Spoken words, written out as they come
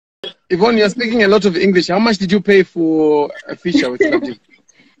Yvonne, you're speaking a lot of English. How much did you pay for a feature with Slap D?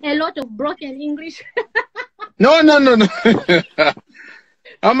 A lot of broken English. No.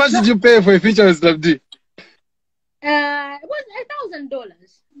 How much did you pay for a feature with Slap D? It was $1,000,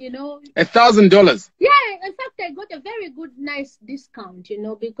 you know. $1,000? Yeah, in fact, I got a very good, nice discount, you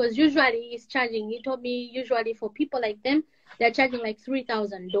know, because usually he's charging, he told me usually for people like them, they're charging like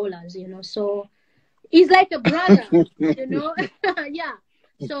 $3,000, you know. So he's like a brother, you know. Yeah.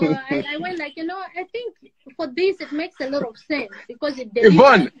 So I went like, you know, I think for this, it makes a lot of sense because it delivers.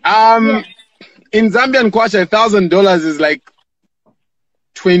 Yvonne, in Zambian kwacha, $1,000 is like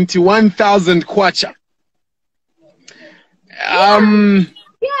 21,000 kwacha.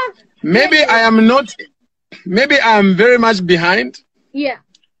 Maybe I am not, maybe I am very much behind. Yeah.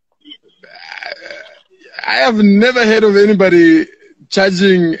 I have never heard of anybody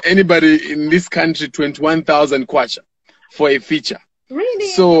charging anybody in this country 21,000 kwacha for a feature.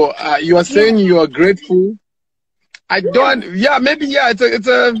 Really? So you are saying you are grateful. I don't, it's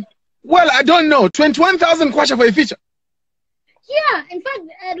a, well, I don't know. 21,000 kwacha for a feature. Yeah, in fact,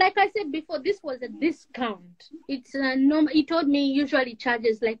 like I said before, this was a discount. It's normal. He told me usually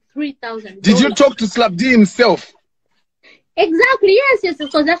charges like $3,000. Did you talk to Slap D himself? Exactly. Yes.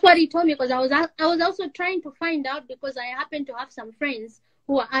 Because that's what he told me. Because I was also trying to find out because I happen to have some friends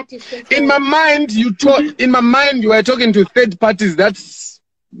who are artists. In my mind, you were talking to third parties. That's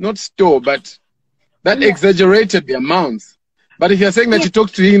not store, but that exaggerated the amounts. But if you're saying that you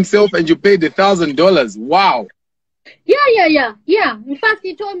talked to himself and you paid $1,000, wow. Yeah. In fact,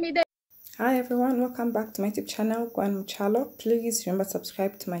 he told me that. Hi everyone, welcome back to my YouTube channel, Yvonne Mwale. Please remember to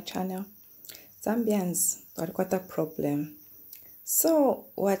subscribe to my channel. Zambians, got a problem. So,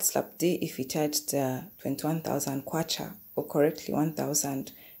 what Slap D if he charged 21,000 kwacha, or correctly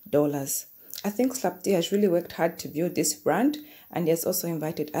 $1,000? I think Slap D has really worked hard to build this brand, and he has also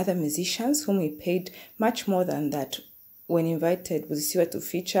invited other musicians whom he paid much more than that. When invited Buzisiwa to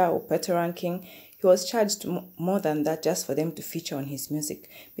feature or Peter Ranking, he was charged more than that just for them to feature on his music,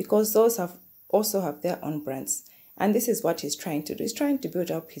 because those also have their own brands. And this is what he's trying to do. He's trying to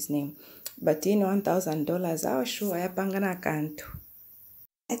build up his name. But in $1,000, I was sure I can't.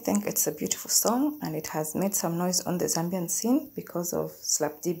 I think it's a beautiful song, and it has made some noise on the Zambian scene because of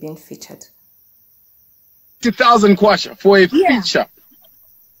Slap D being featured. 2,000 kwacha for a feature.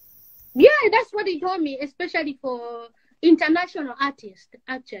 Yeah, that's what he told me, especially for international artists,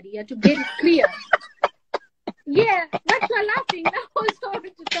 actually, to get it clear. Yeah, that's why laughing. I was sorry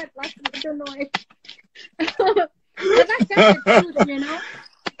to start laughing. I don't know why. But that's just the truth, you know.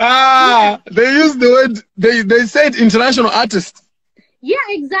 They used the word. They said international artists. Yeah,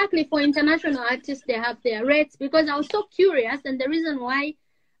 exactly. For international artists, they have their rates. Because I was so curious, and the reason why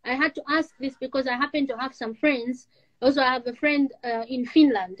I had to ask this because I happen to have some friends. Also, I have a friend in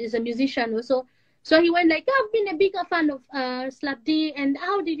Finland. He's a musician also. So he went like, I've been a bigger fan of Slap D, and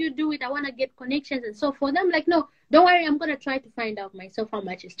how did you do it? I want to get connections and so forth. I'm like, no, don't worry. I'm going to try to find out myself how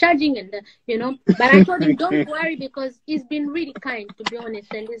much he's charging, and you know. But I told him, don't worry, because he's been really kind, to be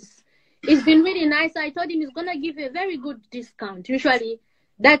honest, and it's been really nice. I told him he's going to give you a very good discount. Usually,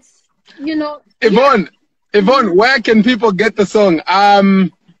 that's, you know. Yvonne, where can people get the song?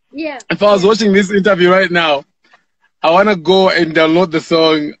 Yeah. If I was watching this interview right now, I want to go and download the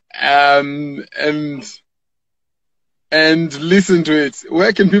song and listen to it.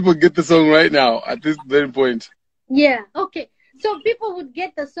 Where can people get the song right now at this very point? Yeah, okay. So people would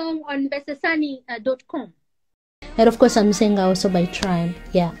get the song on besesani.com. And of course, I'm saying also by Tribe.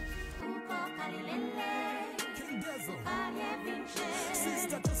 Yeah.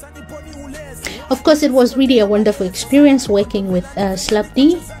 Of course, it was really a wonderful experience working with Slap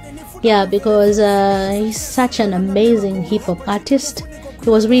D. Yeah, because he's such an amazing hip-hop artist. He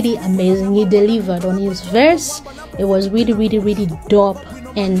was really amazing. He delivered on his verse. It was really dope,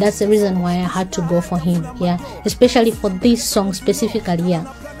 and that's the reason why I had to go for him. Yeah, especially for this song specifically. Yeah.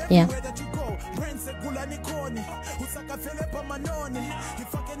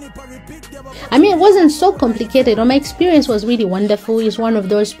 I mean, it wasn't so complicated. My experience was really wonderful. He's one of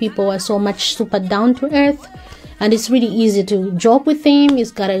those people who are so much super down to earth, and it's really easy to joke with him.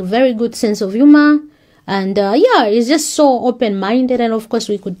 He's got a very good sense of humor. And yeah, he's just so open-minded, and of course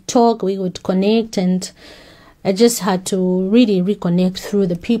we could talk, we would connect, and I just had to really reconnect through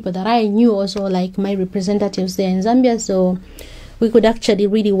the people that I knew, also like my representatives there in Zambia, so we could actually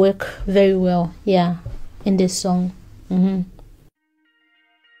really work very well, yeah, in this song.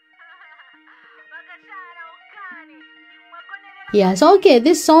 Yeah, so okay,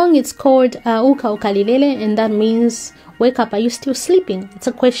 this song, it's called Uka Ukalilele, and that means wake up, are you still sleeping? It's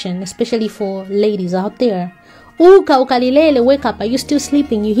a question, especially for ladies out there. Uka ukalilele, wake up. Are you still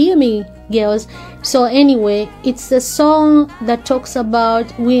sleeping? You hear me, girls? So anyway, it's a song that talks about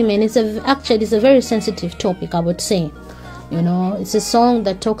women. Actually, it's a very sensitive topic, I would say. You know, it's a song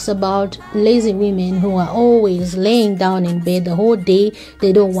that talks about lazy women who are always laying down in bed the whole day.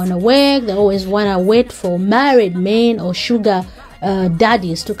 They don't want to work. They always want to wait for married men or sugar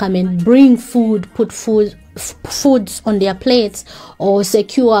daddies to come and bring food, put foods on their plates, or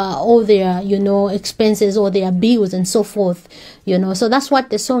secure all their, you know, expenses or their bills and so forth. You know, so that's what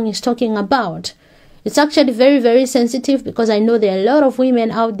the song is talking about. It's actually very, very sensitive, because I know there are a lot of women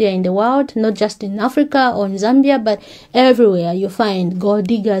out there in the world, not just in Africa or in Zambia, but everywhere. You find gold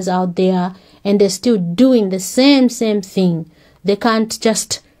diggers out there, and they're still doing the same thing. They can't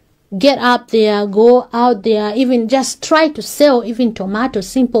just get up there, go out there, even just try to sell even tomatoes,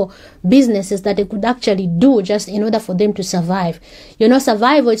 simple businesses that they could actually do just in order for them to survive. You know,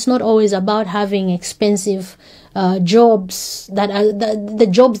 survival, it's not always about having expensive jobs that are the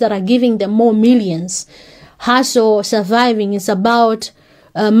jobs that are giving them more millions. Hustle, surviving is about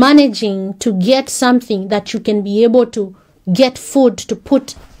managing to get something that you can be able to get food to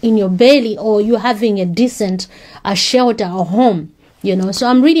put in your belly, or you having a decent shelter or home. You know, so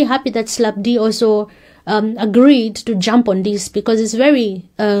I'm really happy that Slap D also agreed to jump on this, because it's very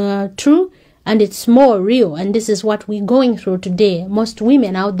true and it's more real, and this is what we're going through today. Most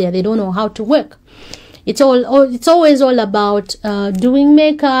women out there, they don't know how to work. It's always all about doing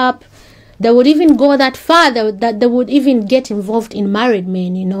makeup. They would even go that far that they would even get involved in married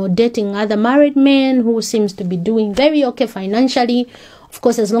men, you know, dating other married men who seems to be doing very okay financially. Of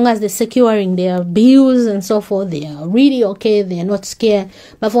course, as long as they're securing their bills and so forth, they are really okay. They are not scared.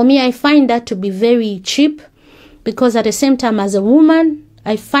 But for me, I find that to be very cheap, because at the same time, as a woman,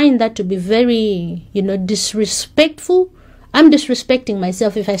 I find that to be very, you know, disrespectful. I'm disrespecting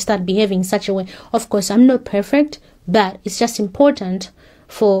myself if I start behaving such a way. Of course, I'm not perfect, but it's just important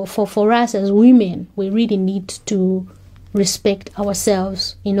for us as women. We really need to respect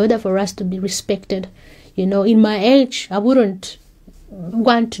ourselves in order for us to be respected. You know, in my age, I wouldn't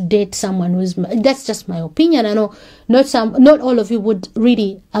want to date someone who's, that's just my opinion. I know not all of you would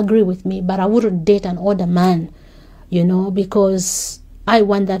really agree with me, but I wouldn't date an older man, you know, because I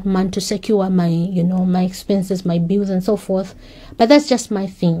want that man to secure my, you know, my expenses, my bills and so forth. But that's just my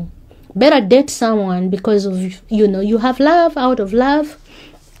thing. Better date someone because of, you know, you have love out of love.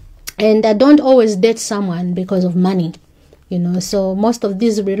 And I don't always date someone because of money, you know. So most of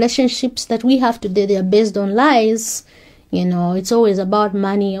these relationships that we have today, they are based on lies. You know, it's always about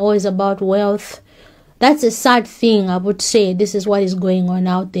money, always about wealth. That's a sad thing, I would say. This is what is going on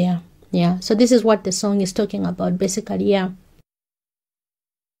out there. Yeah. So this is what the song is talking about, basically. Yeah.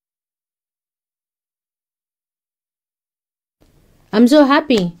 I'm so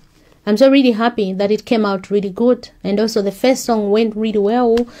happy. I'm so really happy that it came out really good. And also the first song went really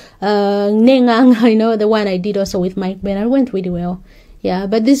well. Nengang, I know the one I did also with Mike Ben, it went really well. Yeah,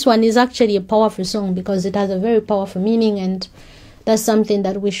 but this one is actually a powerful song because it has a very powerful meaning, and that's something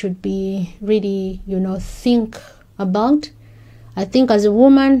that we should be really, you know, think about. I think as a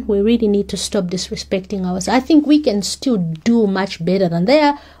woman, we really need to stop disrespecting ourselves. I think we can still do much better than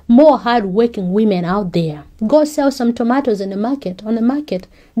there are more hard-working women out there. Go sell some tomatoes in the market, on the market.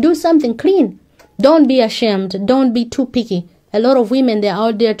 Do something clean. Don't be ashamed. Don't be too picky. A lot of women, they're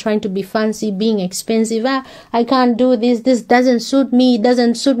out there trying to be fancy, being expensive. I can't do this. This doesn't suit me. It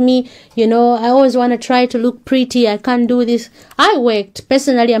doesn't suit me. You know, I always want to try to look pretty. I can't do this. I worked.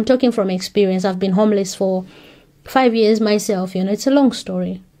 Personally, I'm talking from experience. I've been homeless for 5 years myself. You know, it's a long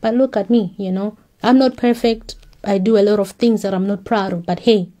story. But look at me, you know. I'm not perfect. I do a lot of things that I'm not proud of. But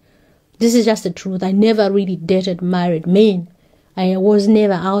hey, this is just the truth. I never really dated married men. I was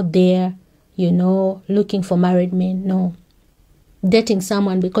never out there, you know, looking for married men. No. Dating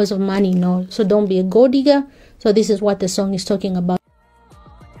someone because of money, no. So don't be a gold digger. So this is what the song is talking about.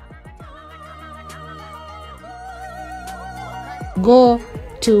 Go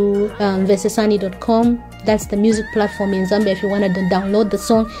to vesesani.com. That's the music platform in Zambia if you want to download the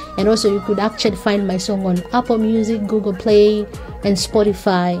song. And also you could actually find my song on Apple Music, Google Play and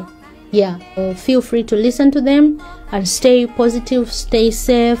Spotify. Yeah, feel free to listen to them and stay positive, stay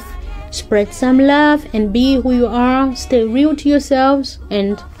safe. Spread some love and be who you are. Stay real to yourselves,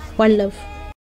 and one love.